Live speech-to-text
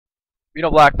you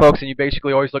know, black folks, and you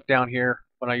basically always look down here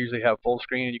when I usually have full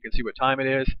screen, and you can see what time it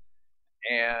is.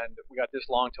 And we got this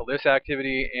long till this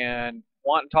activity, and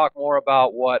want to talk more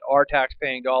about what our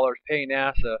tax-paying dollars pay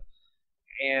NASA,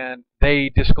 and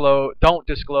they don't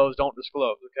disclose.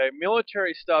 Okay,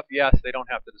 military stuff, yes, they don't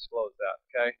have to disclose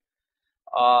that. Okay,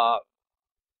 uh,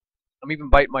 I'm even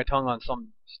biting my tongue on some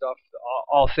stuff.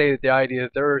 I'll say that the idea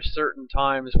that there are certain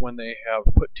times when they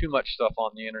have put too much stuff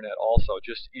on the internet, also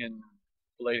just in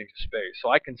relating to space. So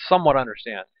I can somewhat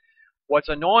understand. What's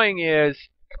annoying is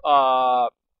uh,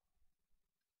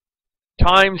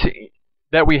 times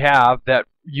that we have that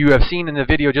you have seen in the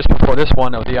video just before this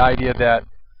one of the idea that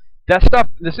stuff,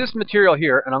 this material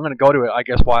here, and I'm going to go to it, I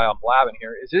guess, while I'm blabbing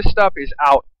here, is this stuff is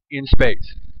out in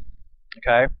space.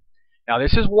 Okay? Now,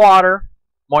 this is water,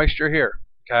 moisture here.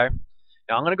 Okay?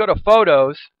 Now, I'm going to go to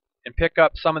photos and pick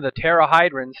up some of the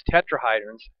tetrahydrons,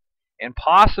 and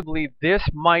possibly this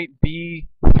might be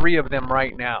 3 of them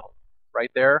right now,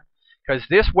 right there. Because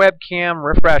this webcam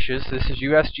refreshes, this is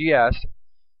USGS,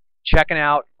 checking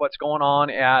out what's going on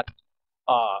at,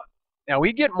 now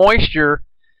we get moisture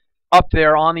up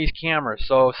there on these cameras.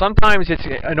 So sometimes it's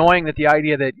annoying that the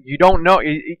idea that you don't know,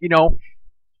 you know,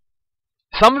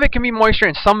 some of it can be moisture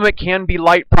and some of it can be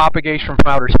light propagation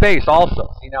from outer space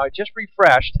also. See, now it just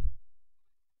refreshed.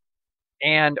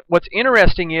 And what's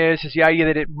interesting is the idea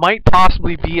that it might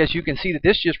possibly be, as you can see, that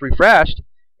this just refreshed,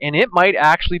 and it might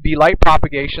actually be light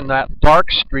propagation, that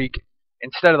dark streak,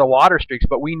 instead of the water streaks.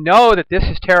 But we know that this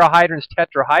is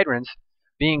tetrahydrons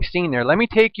being seen there. Let me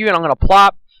take you, and I'm going to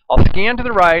plop. I'll scan to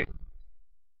the right,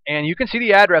 and you can see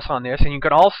the address on this. And you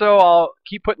can also, I'll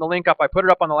keep putting the link up. I put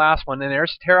it up on the last one. And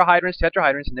there's tetrahydrons,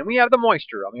 and then we have the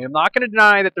moisture. I mean, I'm not going to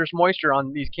deny that there's moisture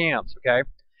on these cams, okay?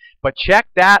 But check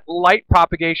that light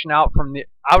propagation out from the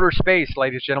outer space,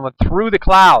 ladies and gentlemen, through the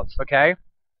clouds, okay?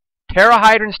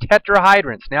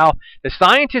 Tetrahydrons. Now, the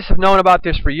scientists have known about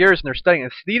this for years, and they're studying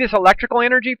it. See this electrical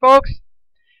energy, folks?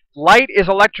 Light is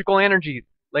electrical energy,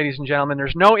 ladies and gentlemen.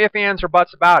 There's no ifs, ands, or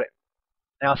buts about it.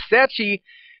 Now, SETI,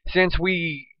 since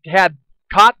we had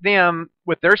caught them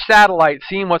with their satellite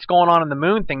seeing what's going on in the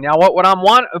moon thing. Now, what I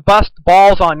want to bust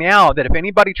balls on now, that if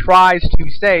anybody tries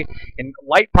to say in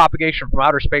light propagation from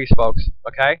outer space, folks,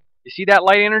 okay? You see that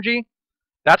light energy?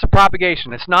 That's a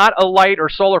propagation. It's not a light or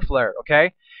solar flare,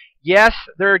 okay? Yes,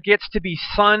 there gets to be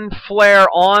sun flare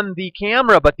on the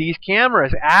camera, but these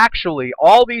cameras actually,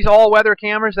 all these all-weather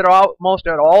cameras that are almost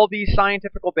at all these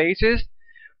scientific bases,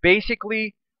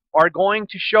 basically are going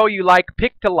to show you like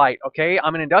Pictolite, okay?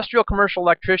 I'm an industrial commercial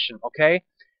electrician, okay?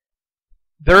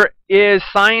 There is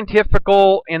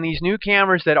scientifical in these new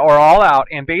cameras that are all out,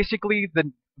 and basically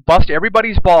the bust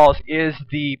everybody's balls is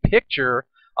the picture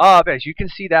of, as you can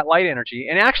see, that light energy.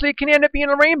 And actually it can end up being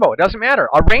a rainbow. It doesn't matter.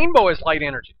 A rainbow is light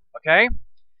energy, okay?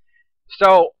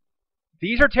 So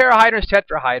these are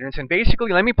tetrahydrons, and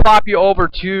basically let me plop you over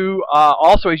to,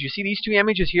 also as you see these 2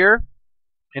 images here,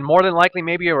 and more than likely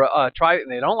maybe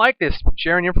they don't like this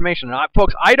sharing information. And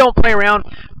folks, I don't play around.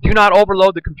 Do not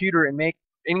overload the computer and make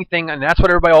anything, and that's what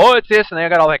everybody, oh, it's this, and they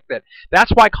got all like that. That's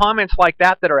why comments like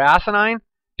that are asinine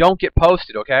don't get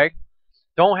posted, okay?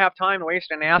 Don't have time to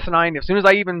waste an asinine. As soon as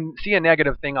I even see a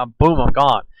negative thing, boom, I'm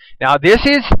gone. Now, this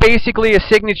is basically a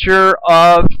signature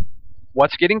of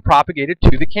what's getting propagated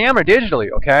to the camera digitally,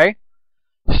 okay?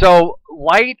 So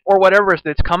light or whatever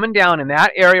that's coming down in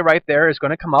that area right there is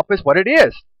going to come up as what it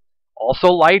is. Also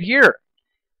light here.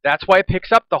 That's why it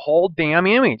picks up the whole damn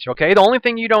image, okay? The only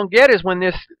thing you don't get is when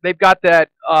they've got that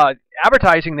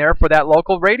advertising there for that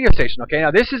local radio station, okay? Now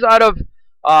this is out of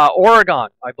Oregon,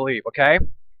 I believe, okay?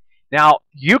 Now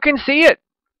you can see it.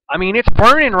 I mean, it's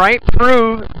burning right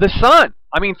through the sun.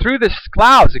 I mean, through the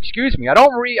clouds, excuse me. I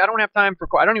don't have time for,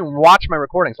 I don't even watch my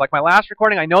recordings. Like my last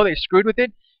recording, I know they screwed with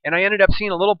it, and I ended up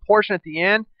seeing a little portion at the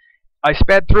end. I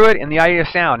sped through it, and the idea of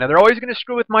sound. Now, they're always going to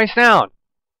screw with my sound.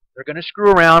 They're going to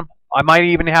screw around. I might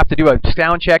even have to do a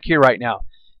sound check here right now.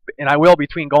 And I will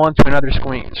between going to another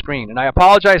screen. And I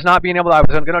apologize not being able to. I was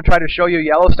going to try to show you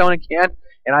Yellowstone again,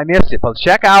 and I missed it. But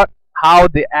check out how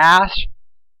the ash,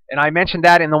 and I mentioned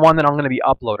that in the one that I'm going to be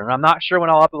uploading. I'm not sure when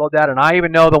I'll upload that, and I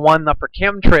even know the one for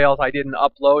chemtrails I didn't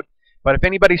upload. But if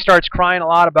anybody starts crying a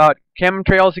lot about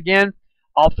chemtrails again,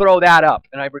 I'll throw that up.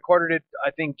 And I recorded it,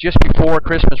 I think, just before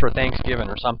Christmas or Thanksgiving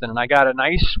or something. And I got a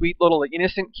nice, sweet little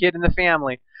innocent kid in the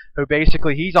family who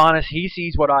basically, he's honest, he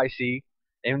sees what I see,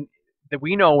 and that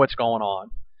we know what's going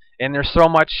on. And there's so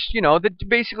much, you know, that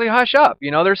basically hush up.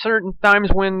 You know, there's certain times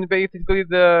when basically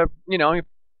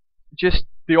just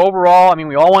the overall, I mean,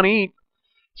 we all want to eat.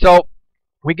 So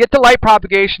we get the light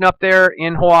propagation up there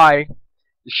in Hawaii.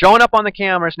 showing up on the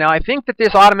cameras. Now, I think that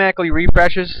this automatically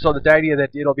refreshes, so the idea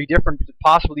that it'll be different,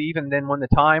 possibly even than when the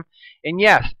time. And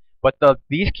yes, but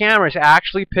these cameras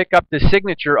actually pick up the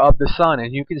signature of the sun,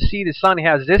 and you can see the sun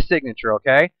has this signature.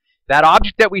 Okay, that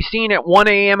object that we seen at 1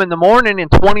 a.m. in the morning in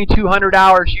 2200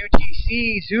 hours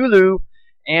UTC Zulu,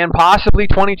 and possibly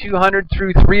 2200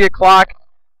 through 3 o'clock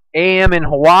a.m. in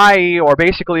Hawaii, or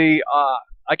basically.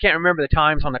 I can't remember the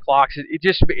times on the clocks.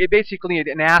 It basically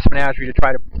an Aspen menagerie to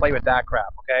try to play with that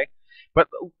crap, okay? But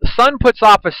the sun puts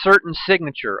off a certain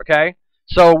signature, okay?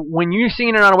 So when you've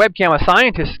seen it on a webcam, a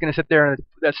scientist is going to sit there and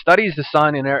that studies the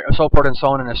sun and so forth and so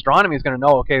on, and astronomy is going to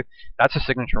know, okay, that's a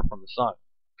signature from the sun,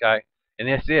 okay? And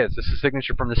this is a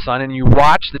signature from the sun, and you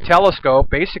watch the telescope.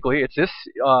 Basically, it's this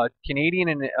Canadian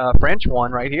and French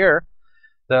one right here.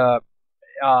 You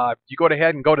go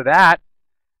ahead and go to that.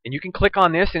 And you can click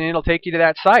on this, and it'll take you to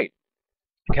that site,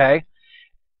 okay?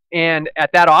 And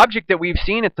at that object that we've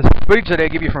seen at the footage that I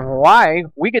give you from Hawaii,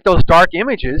 we get those dark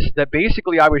images that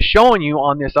basically I was showing you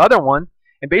on this other one.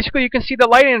 And basically you can see the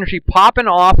light energy popping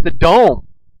off the dome,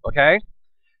 okay?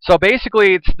 So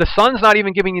basically the sun's not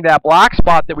even giving you that black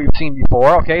spot that we've seen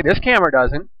before, okay? This camera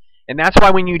doesn't. And that's why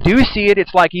when you do see it,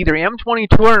 it's like either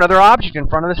M22 or another object in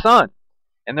front of the sun.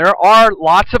 And there are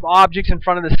lots of objects in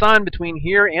front of the sun between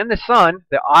here and the sun,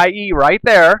 the IE right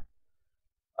there.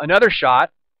 Another shot,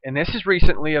 and this is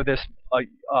recently of this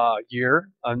year.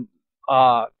 And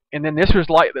then this was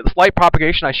light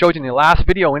propagation I showed you in the last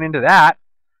video, went into that.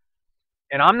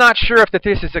 And I'm not sure if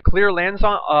this is a clear lens,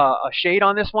 on a shade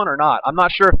on this one or not. I'm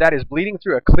not sure if that is bleeding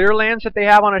through a clear lens that they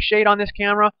have on a shade on this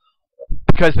camera,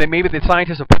 because maybe the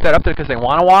scientists have put that up there because they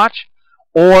want to watch,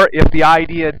 or if the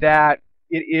idea that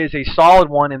it is a solid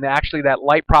one, and actually that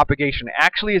light propagation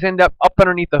actually is end up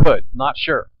underneath the hood. I'm not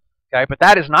sure. Okay, but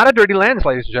that is not a dirty lens,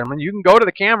 ladies and gentlemen. You can go to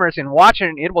the cameras and watch it,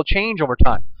 and it will change over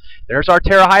time. There's our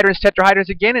terahydrons, tetrahydrons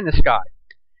again in the sky.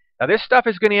 Now this stuff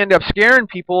is going to end up scaring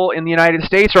people in the United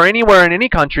States or anywhere in any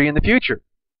country in the future.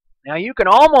 Now you can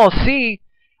almost see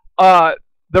the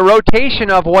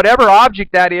rotation of whatever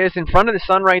object that is in front of the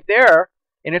sun right there,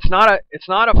 and it's not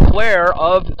a flare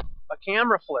of a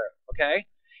camera flare. Okay.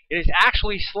 It is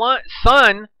actually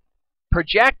sun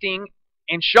projecting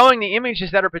and showing the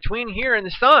images that are between here and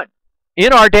the sun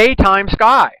in our daytime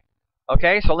sky.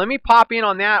 Okay, so let me pop in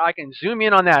on that. I can zoom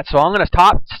in on that. So I'm going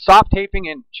to stop taping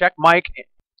and check mic.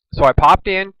 So I popped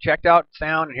in, checked out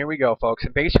sound, and here we go, folks.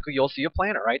 And basically you'll see a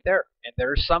planet right there. And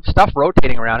there's some stuff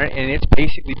rotating around it, and it's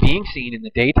basically being seen in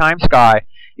the daytime sky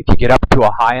if you get up to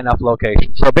a high enough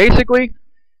location. So basically,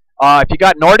 if you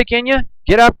got Nordic in you,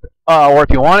 get up. Or if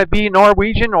you want to be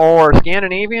Norwegian or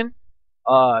Scandinavian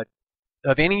of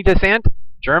any descent,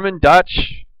 German,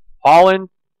 Dutch, Holland,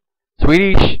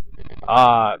 Swedish,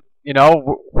 you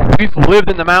know, we've lived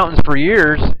in the mountains for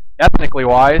years, ethnically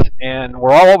wise, and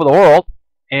we're all over the world,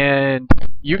 and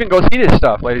you can go see this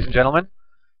stuff, ladies and gentlemen.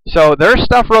 So there's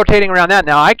stuff rotating around that.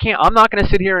 Now I'm not going to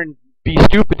sit here and be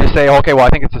stupid to say, okay, well, I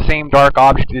think it's the same dark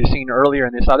object you've seen earlier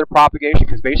in this other propagation,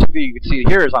 because basically you can see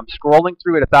here as I'm scrolling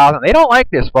through at 1,000. They don't like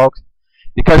this, folks,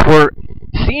 because we're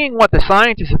seeing what the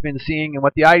scientists have been seeing, and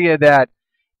what the idea that,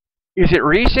 is it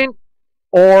recent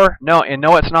or no? And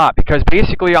no, it's not, because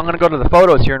basically I'm going to go to the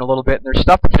photos here in a little bit, and there's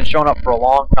stuff that's been showing up for a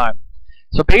long time.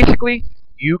 So basically,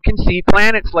 you can see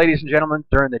planets, ladies and gentlemen,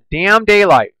 during the damn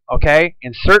daylight, okay,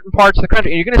 in certain parts of the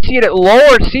country. And you're going to see it at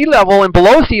lower sea level and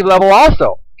below sea level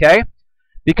also, okay,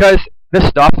 because the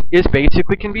stuff is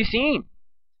basically can be seen.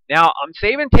 Now, I'm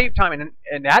saving tape time,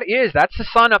 and that's the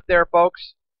sun up there,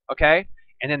 folks, okay,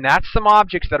 and then that's some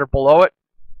objects that are below it,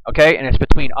 okay, and it's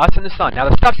between us and the sun. Now,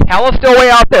 the stuff's hella still way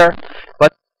out there,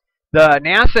 but the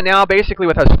NASA now, basically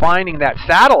with us finding that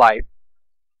satellite,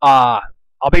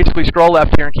 I'll basically scroll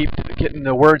left here and keep getting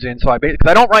the words in. So because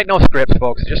I don't write no scripts,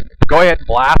 folks. Just go ahead and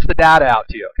blast the data out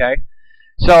to you, okay?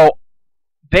 So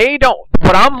they don't.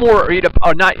 What I'm worried,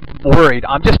 or not worried,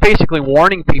 I'm just basically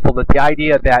warning people that the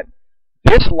idea that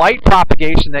this light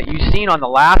propagation that you've seen on the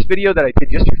last video that I did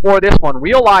just before this one,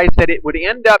 realize that it would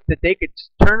end up that they could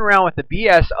turn around with the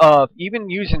BS of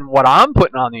even using what I'm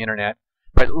putting on the internet.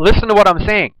 But listen to what I'm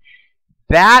saying.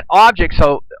 That object.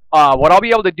 So what I'll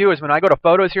be able to do is when I go to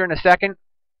photos here in a second.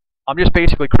 I'm just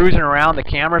basically cruising around the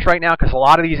cameras right now because a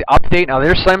lot of these update. Now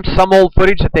there's some old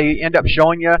footage that they end up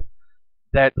showing you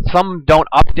that some don't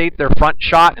update their front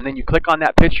shot, and then you click on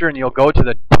that picture and you'll go to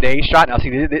the today's shot. Now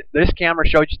see, this camera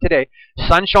showed you today.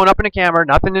 Sun showing up in the camera,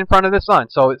 nothing in front of the sun.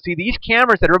 So see, these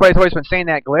cameras that everybody's always been saying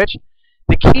that glitch,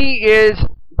 the key is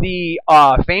the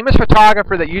famous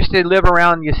photographer that used to live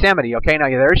around Yosemite. Okay, now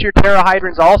there's your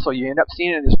terahydrons also. You end up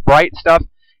seeing it in this bright stuff.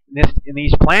 In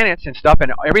these planets and stuff,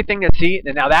 and everything that see,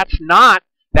 and now that's not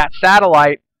that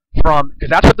satellite from, because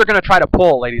that's what they're going to try to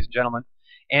pull, ladies and gentlemen.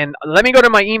 And let me go to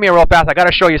my email real fast. I got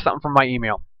to show you something from my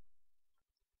email.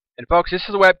 And folks, this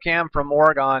is a webcam from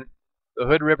Oregon, the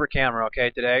Hood River camera,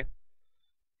 okay, today.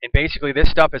 And basically this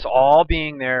stuff is all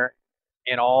being there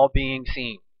and all being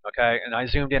seen, okay? And I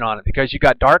zoomed in on it because you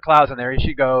got dark clouds, and there as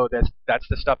you go, that's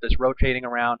the stuff that's rotating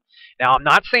around. Now, I'm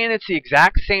not saying it's the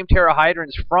exact same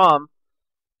tetrahydrons from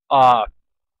the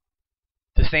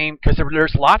same, because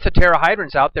there's lots of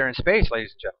tetrahydrons out there in space,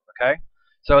 ladies and gentlemen, okay?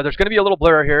 So there's going to be a little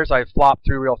blur here as I flop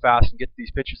through real fast and get these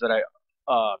pictures that I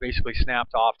basically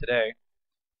snapped off today.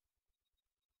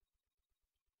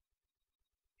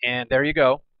 And there you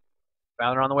go.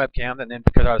 Found it on the webcam, and then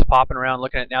because I was popping around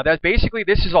looking at it. Now, that's basically,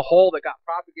 this is a hole that got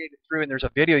propagated through, and there's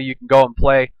a video you can go and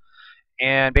play.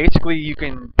 And basically, you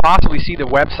can possibly see the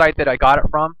website that I got it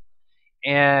from.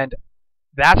 And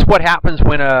that's what happens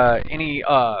when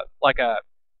like a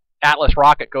Atlas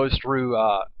rocket goes through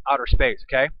outer space,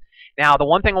 okay? Now, the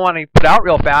one thing I want to put out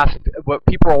real fast, what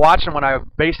people were watching when I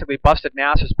basically busted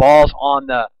NASA's balls on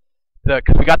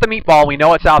because we got the meatball, we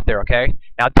know it's out there, okay?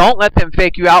 Now, don't let them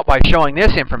fake you out by showing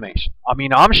this information. I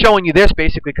mean, I'm showing you this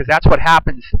basically because that's what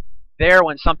happens there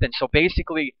when something. So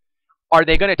basically, are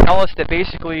they going to tell us that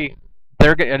basically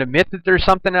they're going to admit that there's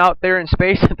something out there in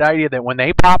space? The idea that when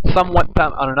they pop somewhat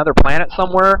on another planet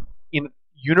somewhere in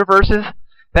universes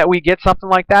that we get something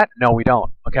like that? No, we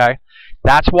don't, okay?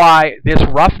 That's why this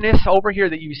roughness over here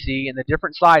that you see and the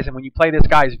different size, and when you play this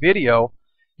guy's video,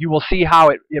 you will see how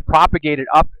it propagated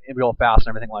up real fast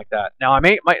and everything like that. Now,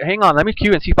 hang on, let me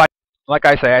cue and see if like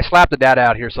I say, I slapped the data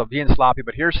out here, so being sloppy,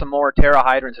 but here's some more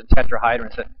terahydrons and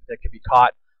tetrahydrons that can be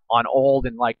caught on old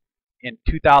in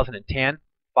 2010,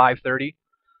 530,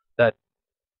 that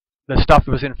the stuff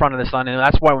was in front of the sun, and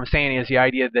that's what I'm saying is the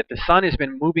idea that the sun has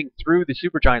been moving through the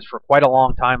supergiants for quite a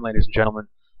long time, ladies and gentlemen.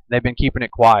 They've been keeping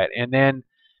it quiet. And then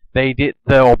the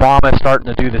Obama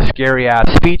starting to do the scary ass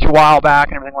speech a while back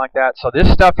and everything like that. So this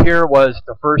stuff here was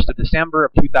the 1st of December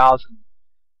of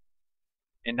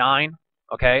 2009,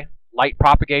 okay? Light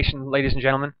propagation, ladies and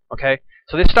gentlemen, okay?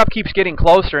 So this stuff keeps getting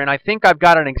closer, and I think I've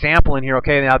got an example in here,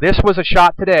 okay? Now this was a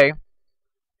shot today,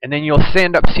 and then you'll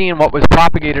end up seeing what was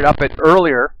propagated up at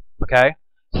earlier, okay?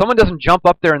 Someone doesn't jump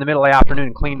up there in the middle of the afternoon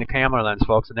and clean the camera lens,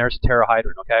 folks, and there's a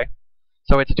terahydron, okay?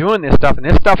 So it's doing this stuff, and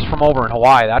this stuff's from over in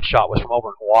Hawaii. That shot was from over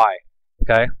in Hawaii,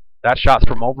 okay? That shot's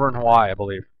from over in Hawaii, I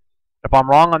believe. If I'm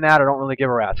wrong on that, I don't really give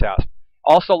a rat's ass.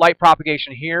 Also, light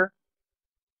propagation here.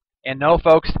 And no,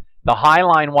 folks, the high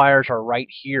line wires are right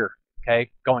here,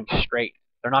 okay, going straight.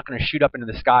 They're not going to shoot up into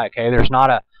the sky, okay? There's not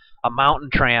a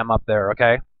mountain tram up there,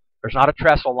 okay? There's not a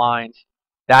trestle lines.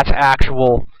 That's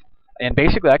actual, and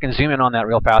basically I can zoom in on that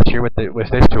real fast here with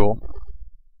this tool.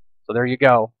 So there you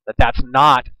go.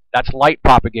 That's light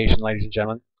propagation, ladies and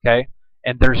gentlemen, okay?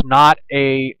 And there's not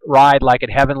a ride like at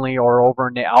Heavenly or over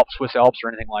in the Alps, Swiss Alps or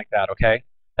anything like that, okay?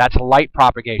 That's light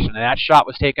propagation, and that shot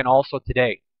was taken also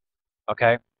today,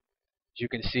 okay? As you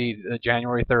can see,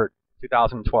 January 3rd,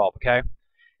 2012, okay?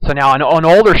 So now an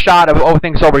older shot of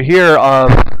things over here of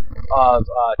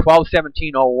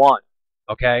 12/17/01,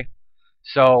 okay?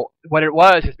 So what it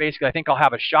was is basically, I think I'll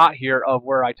have a shot here of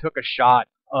where I took a shot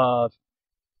of,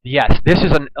 yes, this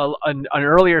is an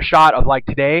earlier shot of like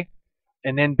today,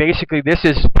 and then basically this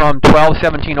is from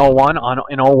 12/17/01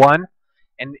 in 01,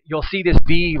 and you'll see this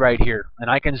V right here, and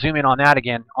I can zoom in on that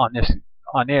again on this,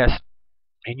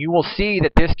 and you will see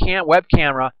that this web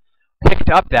camera picked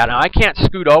up that. Now I can't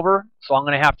scoot over, so I'm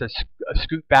going to have to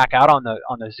scoot back out on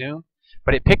the zoom,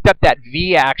 but it picked up that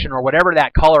V action or whatever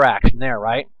that color action there,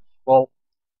 right? Well,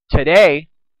 today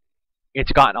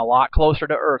it's gotten a lot closer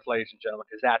to Earth, ladies and gentlemen,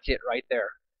 because that's it right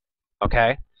there.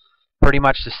 Okay, pretty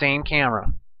much the same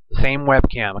camera, the same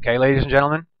webcam. Okay, ladies and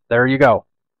gentlemen, there you go.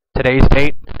 Today's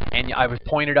date, and I was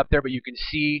pointed up there, but you can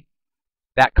see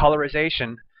that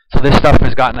colorization. So this stuff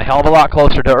has gotten a hell of a lot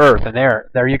closer to Earth, and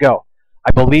there you go.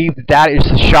 I believe that is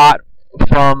the shot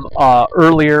from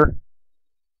earlier.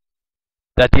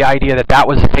 That the idea that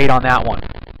was the date on that one.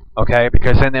 Okay,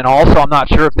 because and then also I'm not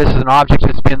sure if this is an object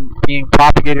that's being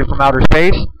propagated from outer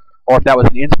space, or if that was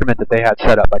an instrument that they had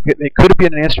set up. It could have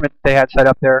been an instrument that they had set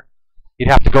up there. You'd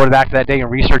have to go back to that day and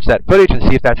research that footage and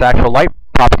see if that's actual light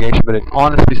propagation, but it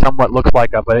honestly somewhat looks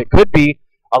like but it could be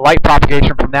a light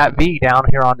propagation from that V down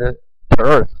here onto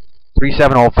Earth,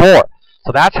 3704.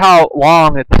 So that's how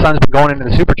long that the sun's been going into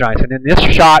the supergiants. And then this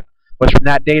shot was from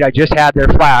that date I just had there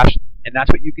flashed, and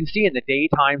that's what you can see in the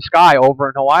daytime sky over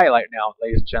in Hawaii right now,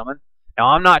 ladies and gentlemen. Now,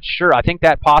 I'm not sure. I think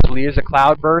that possibly is a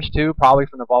cloud burst, too, probably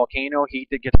from the volcano heat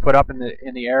that gets put up in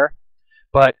the air.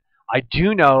 But I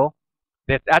do know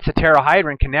that that's a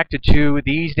terahydron connected to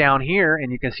these down here,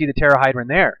 and you can see the terahydron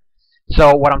there.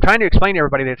 So what I'm trying to explain to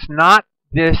everybody, that it's not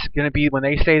this going to be when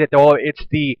they say that, oh, it's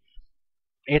the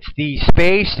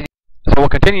space. So we'll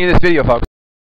continue this video, folks.